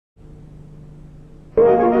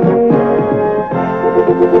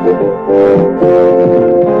When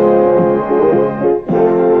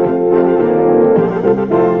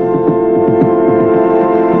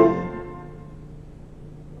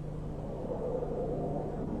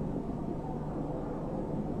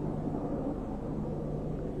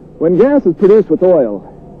gas is produced with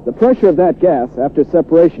oil, the pressure of that gas after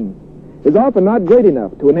separation is often not great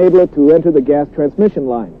enough to enable it to enter the gas transmission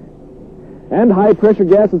line. And high-pressure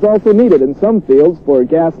gas is also needed in some fields for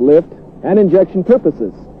gas lift and injection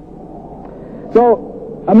purposes.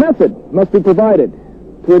 So, a method must be provided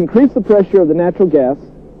to increase the pressure of the natural gas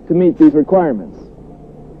to meet these requirements.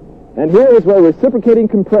 And here is where reciprocating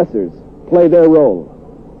compressors play their role.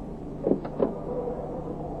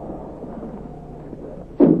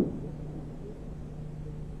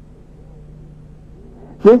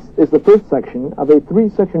 This is the first section of a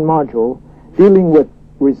three-section module dealing with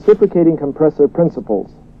reciprocating compressor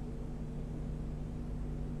principles.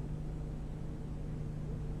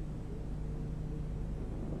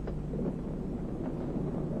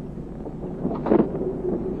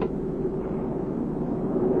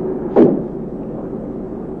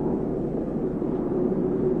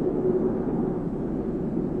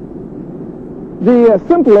 The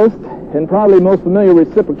simplest and probably most familiar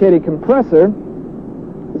reciprocating compressor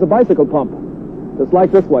is a bicycle pump, just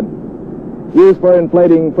like this one, used for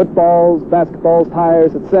inflating footballs, basketballs,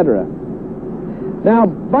 tires, etc. Now,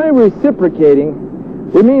 by reciprocating,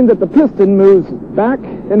 we mean that the piston moves back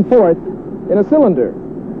and forth in a cylinder.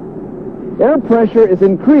 Air pressure is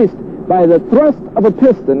increased by the thrust of a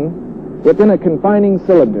piston within a confining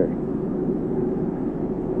cylinder.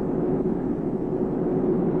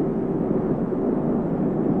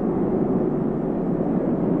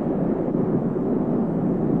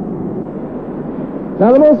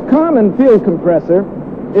 Now, the most common field compressor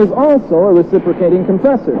is also a reciprocating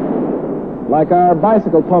compressor, like our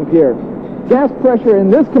bicycle pump here. Gas pressure in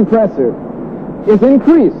this compressor is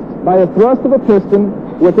increased by the thrust of a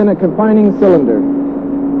piston within a confining cylinder.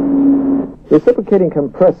 Reciprocating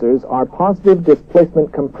compressors are positive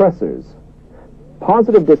displacement compressors.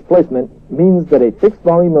 Positive displacement means that a fixed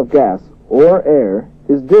volume of gas or air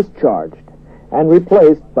is discharged and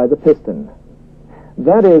replaced by the piston.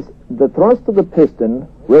 That is, the thrust of the piston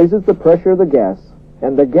raises the pressure of the gas,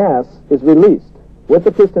 and the gas is released, with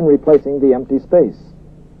the piston replacing the empty space.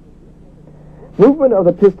 Movement of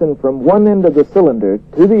the piston from one end of the cylinder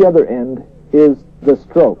to the other end is the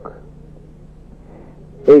stroke.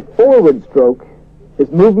 A forward stroke is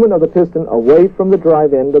movement of the piston away from the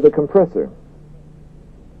drive end of the compressor.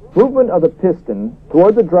 Movement of the piston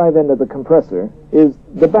toward the drive end of the compressor is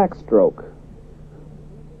the backstroke.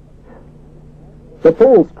 The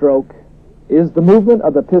full stroke is the movement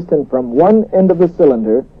of the piston from one end of the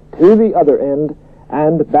cylinder to the other end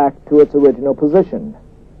and back to its original position.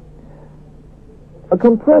 A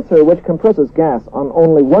compressor which compresses gas on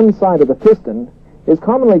only one side of the piston is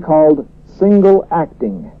commonly called single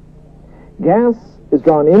acting. Gas is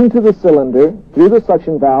drawn into the cylinder through the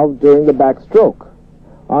suction valve during the backstroke.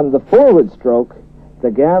 On the forward stroke,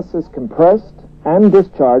 the gas is compressed and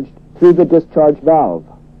discharged through the discharge valve.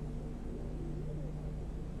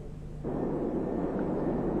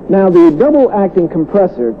 Now, the double-acting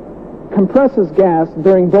compressor compresses gas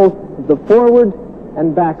during both the forward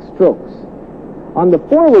and back strokes. On the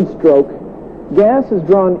forward stroke, gas is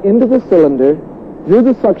drawn into the cylinder through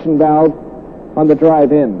the suction valve on the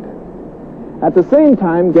drive end. At the same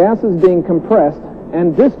time, gas is being compressed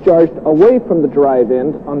and discharged away from the drive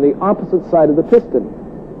end on the opposite side of the piston.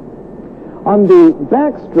 On the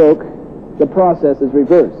back stroke, the process is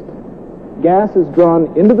reversed. Gas is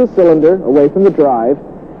drawn into the cylinder away from the drive,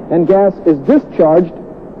 and gas is discharged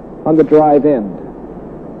on the drive end.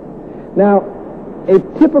 Now, a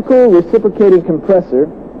typical reciprocating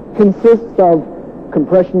compressor consists of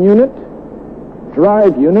compression unit,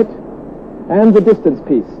 drive unit, and the distance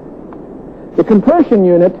piece. The compression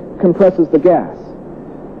unit compresses the gas.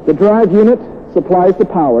 The drive unit supplies the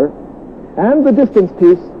power, and the distance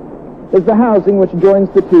piece is the housing which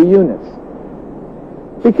joins the two units.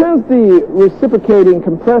 Because the reciprocating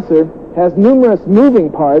compressor has numerous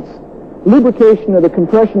moving parts, lubrication of the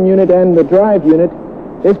compression unit and the drive unit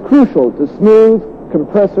is crucial to smooth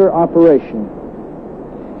compressor operation.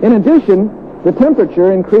 In addition, the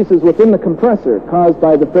temperature increases within the compressor caused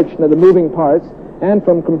by the friction of the moving parts and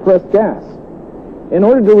from compressed gas. In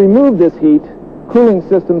order to remove this heat, cooling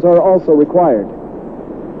systems are also required.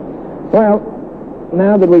 Well,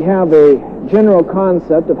 now that we have a general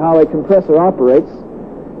concept of how a compressor operates,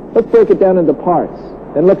 let's break it down into parts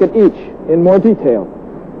and look at each in more detail,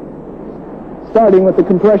 starting with the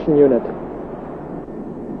compression unit.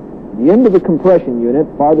 The end of the compression unit,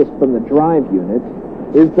 farthest from the drive unit,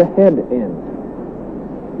 is the head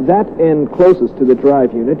end. That end closest to the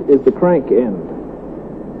drive unit is the crank end.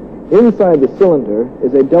 Inside the cylinder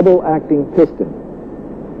is a double-acting piston.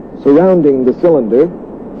 Surrounding the cylinder,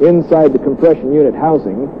 inside the compression unit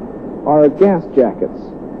housing, are gas jackets.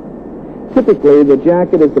 Typically, the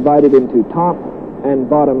jacket is divided into top and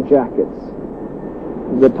bottom jackets.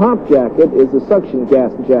 The top jacket is the suction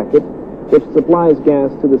gas jacket, which supplies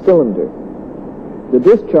gas to the cylinder. The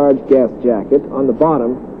discharge gas jacket on the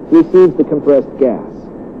bottom receives the compressed gas.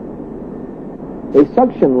 A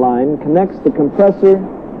suction line connects the compressor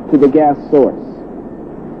to the gas source.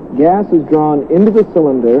 Gas is drawn into the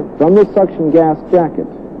cylinder from the suction gas jacket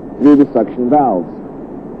through the suction valves.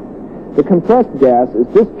 The compressed gas is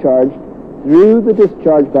discharged through the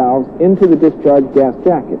discharge valves into the discharge gas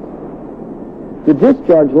jacket. The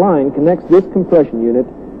discharge line connects this compression unit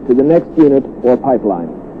to the next unit or pipeline.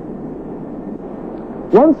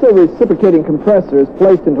 Once a reciprocating compressor is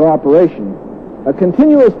placed into operation, a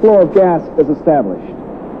continuous flow of gas is established.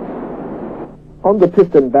 On the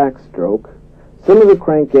piston backstroke, cylinder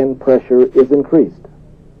crank end pressure is increased.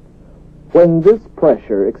 When this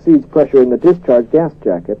pressure exceeds pressure in the discharge gas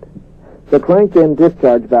jacket, the crank end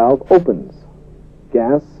discharge valve opens.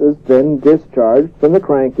 Gas is then discharged from the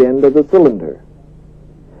crank end of the cylinder.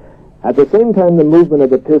 At the same time the movement of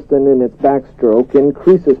the piston in its backstroke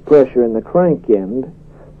increases pressure in the crank end,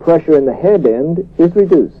 pressure in the head end is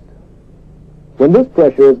reduced. When this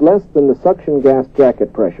pressure is less than the suction gas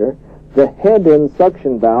jacket pressure, the head end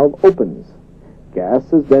suction valve opens.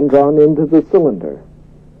 Gas is then drawn into the cylinder.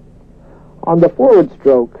 On the forward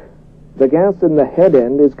stroke, the gas in the head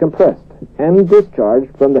end is compressed and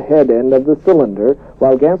discharged from the head end of the cylinder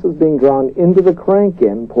while gas is being drawn into the crank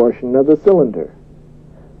end portion of the cylinder.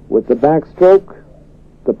 With the backstroke,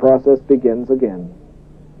 the process begins again.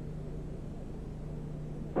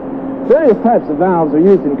 Various types of valves are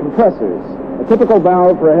used in compressors. A typical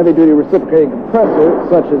valve for a heavy-duty reciprocating compressor,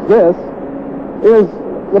 such as this, is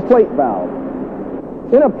the plate valve.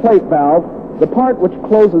 In a plate valve, the part which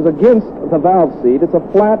closes against the valve seat is a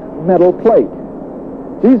flat metal plate.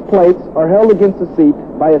 These plates are held against the seat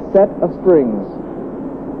by a set of springs.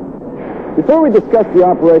 Before we discuss the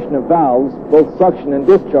operation of valves, both suction and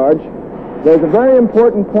discharge, there's a very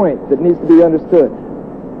important point that needs to be understood.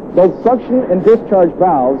 Both suction and discharge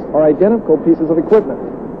valves are identical pieces of equipment.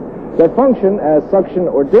 Their function as suction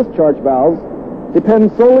or discharge valves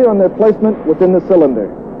depends solely on their placement within the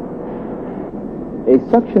cylinder. A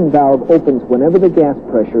suction valve opens whenever the gas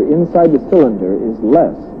pressure inside the cylinder is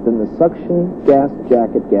less than the suction gas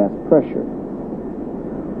jacket gas pressure.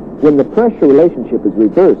 When the pressure relationship is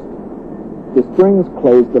reversed, the springs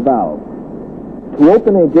close the valve. To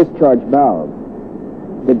open a discharge valve,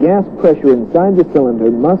 the gas pressure inside the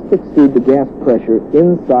cylinder must exceed the gas pressure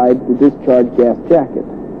inside the discharge gas jacket.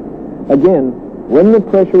 Again, when the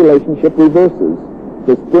pressure relationship reverses,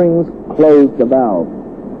 the springs close the valve.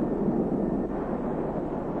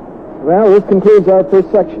 Well, this concludes our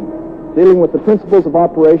first section, dealing with the principles of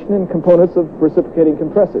operation and components of reciprocating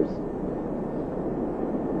compressors.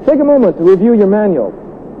 Take a moment to review your manual.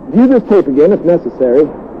 View this tape again if necessary,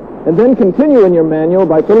 and then continue in your manual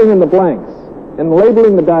by filling in the blanks and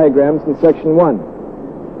labeling the diagrams in Section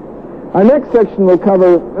 1. Our next section will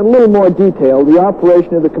cover in a little more detail the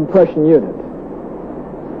operation of the compression unit.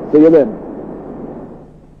 See you then.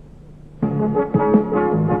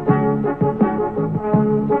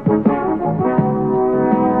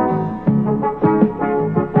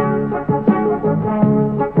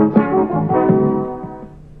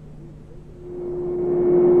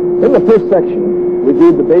 In the first section, we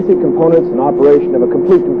viewed the basic components and operation of a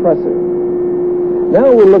complete compressor.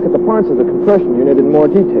 Now we'll look at the parts of the compression unit in more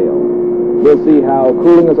detail. We'll see how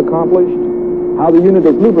cooling is accomplished, how the unit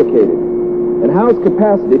is lubricated, and how its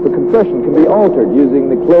capacity for compression can be altered using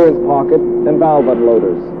the clearance pocket and valve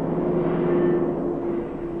unloaders.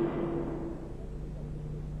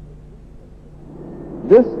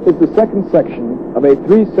 This is the second section of a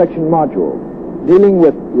three-section module dealing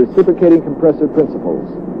with reciprocating compressor principles.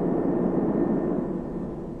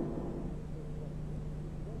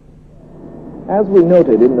 As we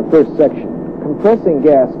noted in the first section, compressing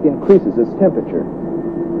gas increases its temperature.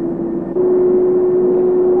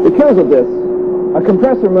 Because of this, a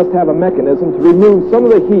compressor must have a mechanism to remove some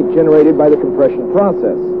of the heat generated by the compression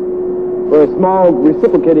process. For a small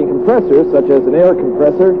reciprocating compressor, such as an air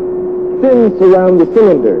compressor, fins surround the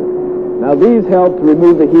cylinder. Now these help to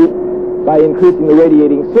remove the heat by increasing the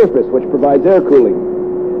radiating surface, which provides air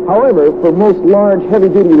cooling. However, for most large,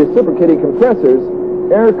 heavy-duty reciprocating compressors,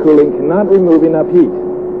 air cooling cannot remove enough heat.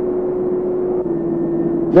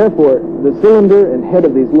 Therefore, the cylinder and head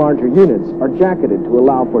of these larger units are jacketed to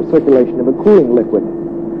allow for circulation of a cooling liquid.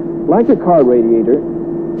 Like a car radiator,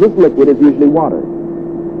 this liquid is usually water.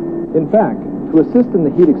 In fact, to assist in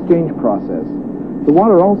the heat exchange process, the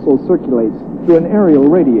water also circulates through an aerial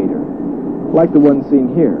radiator, like the one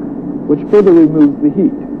seen here, which further removes the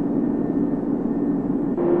heat.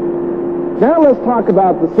 Now let's talk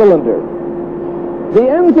about the cylinder. The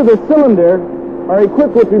ends of the cylinder are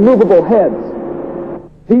equipped with removable heads.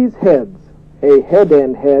 These heads, a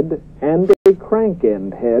head-end head and a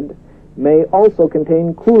crank-end head, may also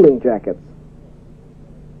contain cooling jackets.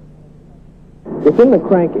 Within the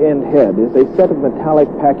crank-end head is a set of metallic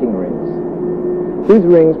packing rings. These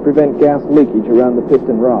rings prevent gas leakage around the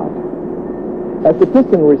piston rod. As the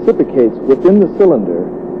piston reciprocates within the cylinder,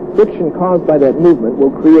 friction caused by that movement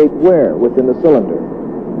will create wear within the cylinder.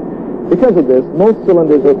 Because of this, most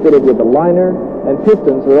cylinders are fitted with a liner, and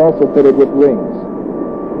pistons are also fitted with rings.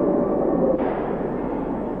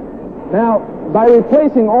 Now, by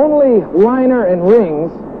replacing only liner and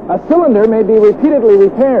rings, a cylinder may be repeatedly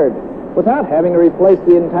repaired without having to replace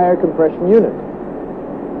the entire compression unit.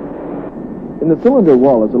 In the cylinder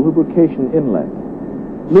wall is a lubrication inlet.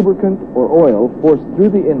 Lubricant or oil forced through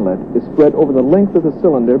the inlet is spread over the length of the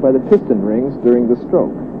cylinder by the piston rings during the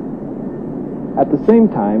stroke. At the same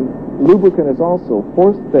time, lubricant is also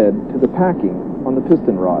force-fed to the packing on the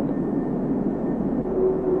piston rod.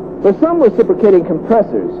 For some reciprocating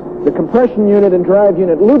compressors, the compression unit and drive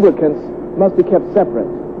unit lubricants must be kept separate.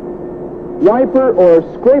 Wiper or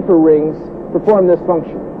scraper rings perform this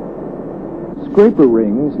function. Scraper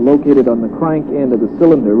rings, located on the crank end of the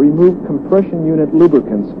cylinder, remove compression unit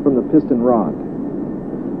lubricants from the piston rod.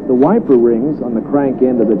 The wiper rings on the crank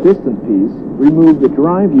end of the distance piece remove the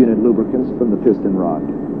drive unit lubricants from the piston rod.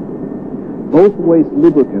 Both waste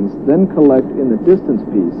lubricants then collect in the distance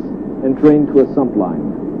piece and drain to a sump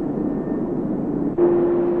line.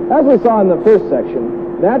 As we saw in the first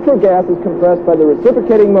section, natural gas is compressed by the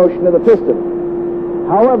reciprocating motion of the piston.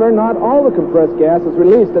 However, not all the compressed gas is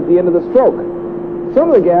released at the end of the stroke.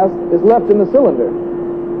 Some of the gas is left in the cylinder.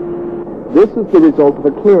 This is the result of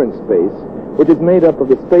a clearance space, which is made up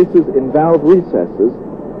of the spaces in valve recesses,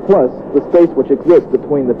 plus the space which exists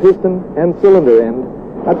between the piston and cylinder end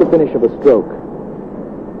at the finish of a stroke.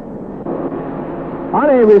 On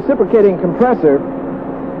a reciprocating compressor,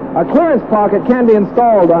 a clearance pocket can be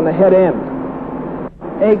installed on the head end.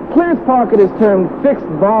 A clearance pocket is termed fixed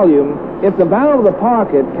volume if the valve of the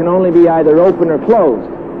pocket can only be either open or closed.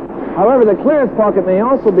 However, the clearance pocket may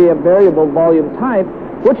also be a variable volume type,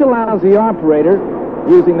 which allows the operator,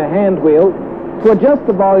 using the hand wheel, to adjust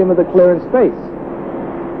the volume of the clearance space.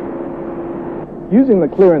 Using the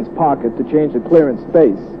clearance pocket to change the clearance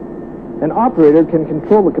space, an operator can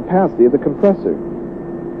control the capacity of the compressor.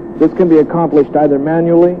 This can be accomplished either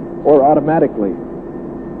manually or automatically.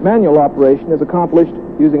 Manual operation is accomplished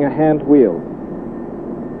using a hand wheel.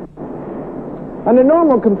 Under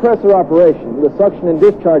normal compressor operation, the suction and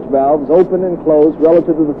discharge valves open and close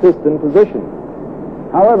relative to the piston position.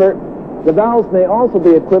 However, the valves may also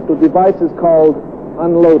be equipped with devices called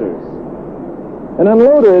unloaders. An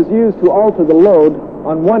unloader is used to alter the load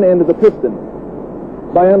on one end of the piston.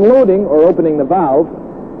 By unloading or opening the valve,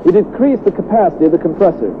 we decrease the capacity of the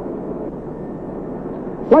compressor.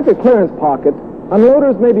 Like a clearance pocket,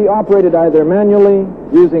 unloaders may be operated either manually,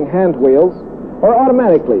 using hand wheels, or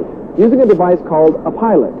automatically, using a device called a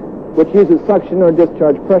pilot, which uses suction or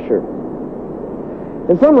discharge pressure.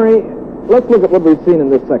 In summary, let's look at what we've seen in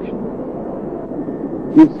this section.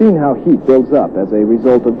 You've seen how heat builds up as a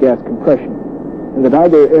result of gas compression, and that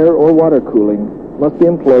either air or water cooling must be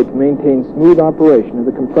employed to maintain smooth operation of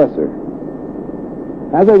the compressor.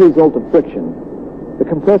 As a result of friction, the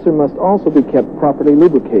compressor must also be kept properly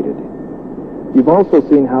lubricated. You've also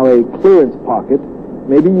seen how a clearance pocket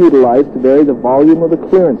may be utilized to vary the volume of the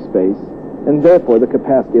clearance space and therefore the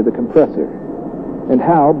capacity of the compressor, and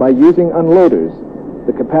how, by using unloaders,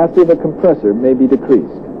 the capacity of the compressor may be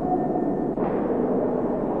decreased.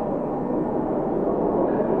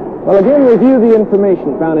 Well, again, review the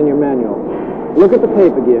information found in your manual. Look at the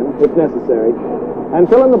tape again, if necessary, and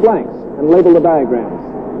fill in the blanks and label the diagrams.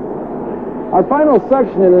 Our final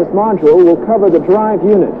section in this module will cover the drive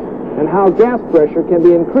unit and how gas pressure can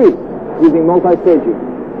be increased using multi-staging.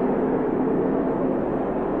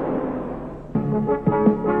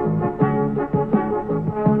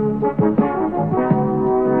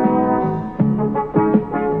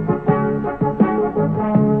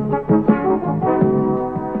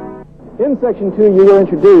 In Section 2, you were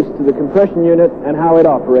introduced to the compression unit and how it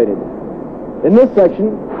operated. In this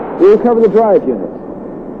section, we will cover the drive unit.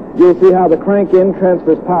 You'll see how the crank end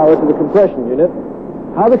transfers power to the compression unit,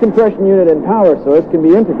 how the compression unit and power source can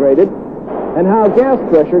be integrated, and how gas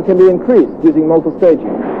pressure can be increased using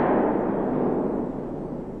multistaging.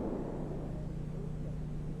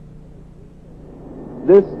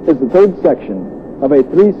 This is the third section of a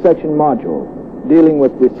three-section module dealing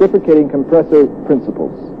with reciprocating compressor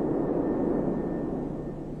principles.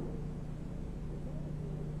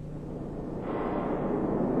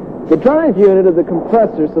 The drive unit of the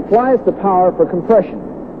compressor supplies the power for compression.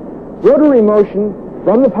 Rotary motion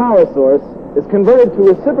from the power source is converted to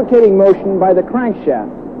reciprocating motion by the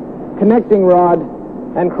crankshaft, connecting rod,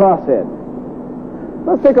 and crosshead.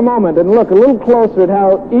 Let's take a moment and look a little closer at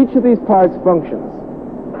how each of these parts functions.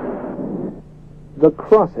 The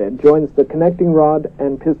crosshead joins the connecting rod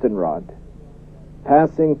and piston rod.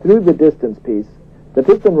 Passing through the distance piece, the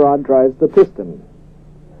piston rod drives the piston.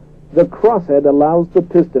 The crosshead allows the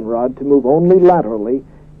piston rod to move only laterally,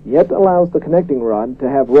 yet allows the connecting rod to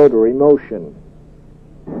have rotary motion.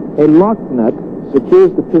 A lock nut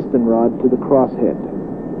secures the piston rod to the crosshead.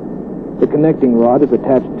 The connecting rod is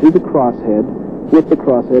attached to the crosshead with the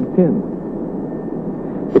crosshead pin.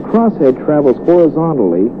 The crosshead travels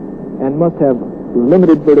horizontally and must have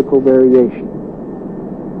limited vertical variation.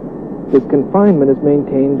 Its confinement is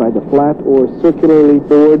maintained by the flat or circularly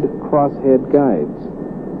bored crosshead guides.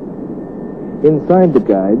 Inside the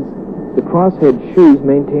guides, the crosshead shoes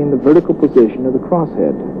maintain the vertical position of the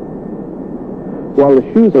crosshead. While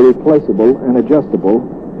the shoes are replaceable and adjustable,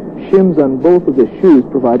 shims on both of the shoes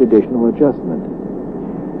provide additional adjustment.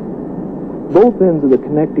 Both ends of the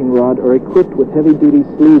connecting rod are equipped with heavy-duty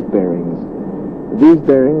sleeve bearings. These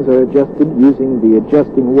bearings are adjusted using the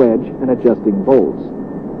adjusting wedge and adjusting bolts.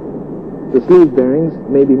 The sleeve bearings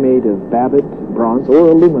may be made of babbitt, bronze, or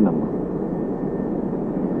aluminum.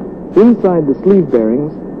 Inside the sleeve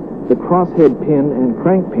bearings, the crosshead pin and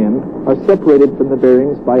crank pin are separated from the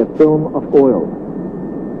bearings by a film of oil.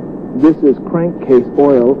 This is crankcase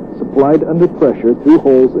oil supplied under pressure through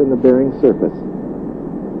holes in the bearing surface.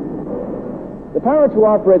 The power to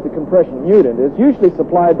operate the compression unit is usually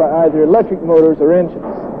supplied by either electric motors or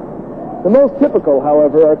engines. The most typical,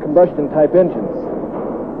 however, are combustion-type engines.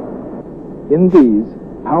 In these,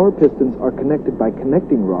 power pistons are connected by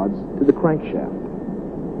connecting rods to the crankshaft.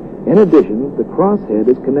 In addition, the crosshead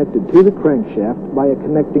is connected to the crankshaft by a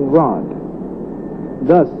connecting rod.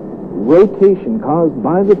 Thus, rotation caused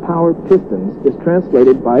by the power pistons is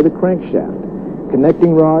translated by the crankshaft,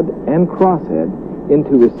 connecting rod, and crosshead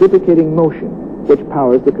into reciprocating motion, which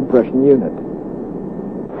powers the compression unit.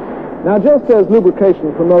 Now, just as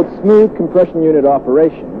lubrication promotes smooth compression unit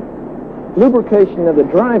operation, lubrication of the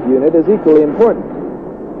drive unit is equally important.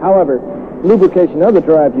 However, lubrication of the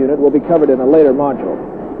drive unit will be covered in a later module.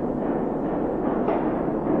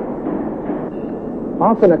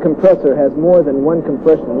 Often a compressor has more than one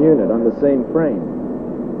compression unit on the same frame.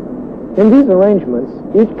 In these arrangements,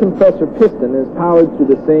 each compressor piston is powered through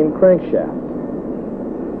the same crankshaft.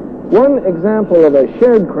 One example of a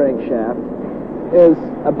shared crankshaft is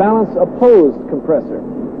a balance-opposed compressor,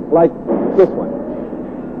 like this one.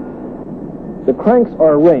 The cranks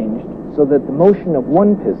are arranged so that the motion of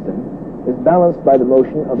one piston is balanced by the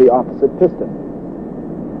motion of the opposite piston.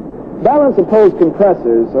 Balance-opposed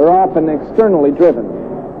compressors are often externally driven.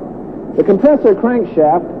 The compressor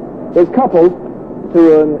crankshaft is coupled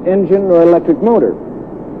to an engine or electric motor.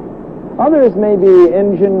 Others may be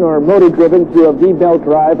engine or motor driven through a V-belt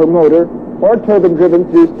drive or motor, or turbine driven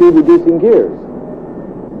through speed-reducing gears.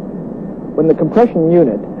 When the compression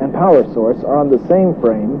unit and power source are on the same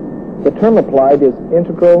frame, the term applied is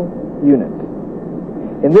integral unit.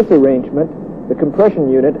 In this arrangement, the compression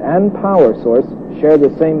unit and power source share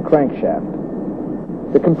the same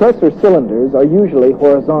crankshaft. The compressor cylinders are usually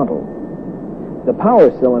horizontal. The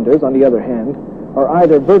power cylinders, on the other hand, are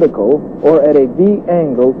either vertical or at a V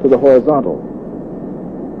angle to the horizontal.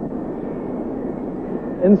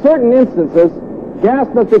 In certain instances, gas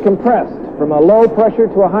must be compressed from a low pressure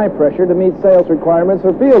to a high pressure to meet sales requirements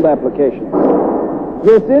or field applications.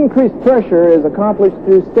 This increased pressure is accomplished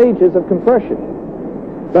through stages of compression.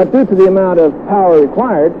 But due to the amount of power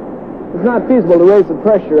required, it's not feasible to raise the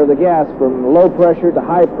pressure of the gas from low pressure to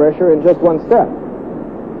high pressure in just one step.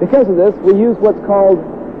 Because of this, we use what's called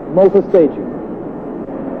multistaging.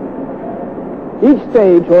 Each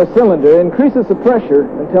stage or cylinder increases the pressure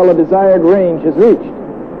until a desired range is reached.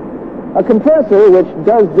 A compressor which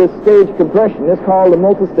does this stage compression is called a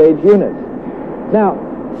multistage unit. Now,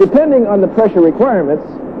 depending on the pressure requirements,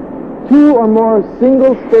 2 or more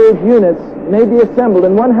single-stage units may be assembled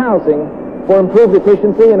in one housing for improved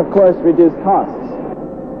efficiency and, of course, reduced costs.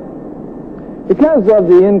 Because of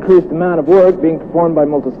the increased amount of work being performed by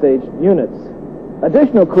multistage units,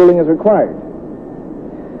 additional cooling is required.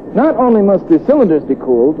 Not only must the cylinders be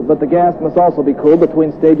cooled, but the gas must also be cooled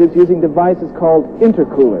between stages using devices called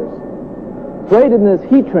intercoolers. To aid in this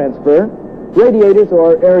heat transfer, radiators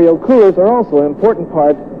or aerial coolers are also an important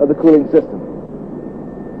part of the cooling system.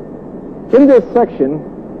 In this section,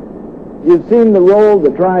 you've seen the role the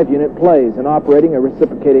drive unit plays in operating a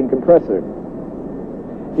reciprocating compressor.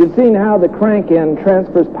 You've seen how the crank end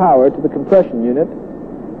transfers power to the compression unit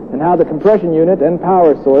and how the compression unit and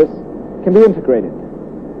power source can be integrated.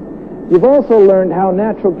 You've also learned how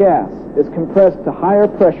natural gas is compressed to higher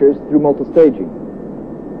pressures through multistaging.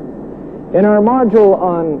 In our module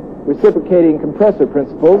on reciprocating compressor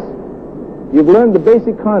principles, you've learned the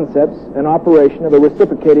basic concepts and operation of a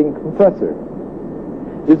reciprocating compressor.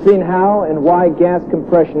 You've seen how and why gas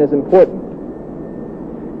compression is important.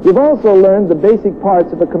 You've also learned the basic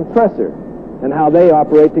parts of a compressor and how they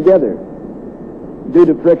operate together. Due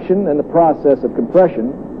to friction and the process of compression,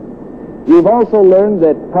 you've also learned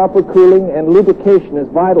that proper cooling and lubrication is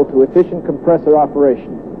vital to efficient compressor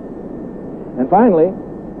operation. And finally,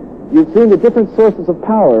 you've seen the different sources of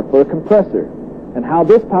power for a compressor and how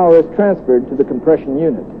this power is transferred to the compression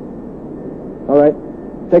unit. All right,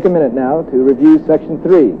 take a minute now to review Section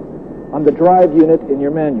 3 on the drive unit in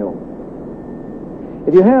your manual.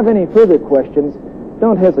 If you have any further questions,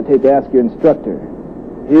 don't hesitate to ask your instructor.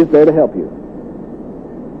 He is there to help you.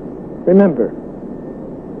 Remember,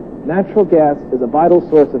 natural gas is a vital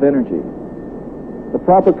source of energy. The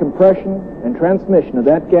proper compression and transmission of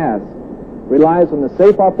that gas relies on the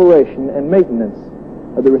safe operation and maintenance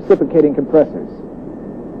of the reciprocating compressors.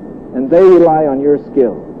 And they rely on your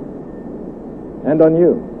skill and on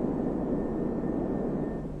you.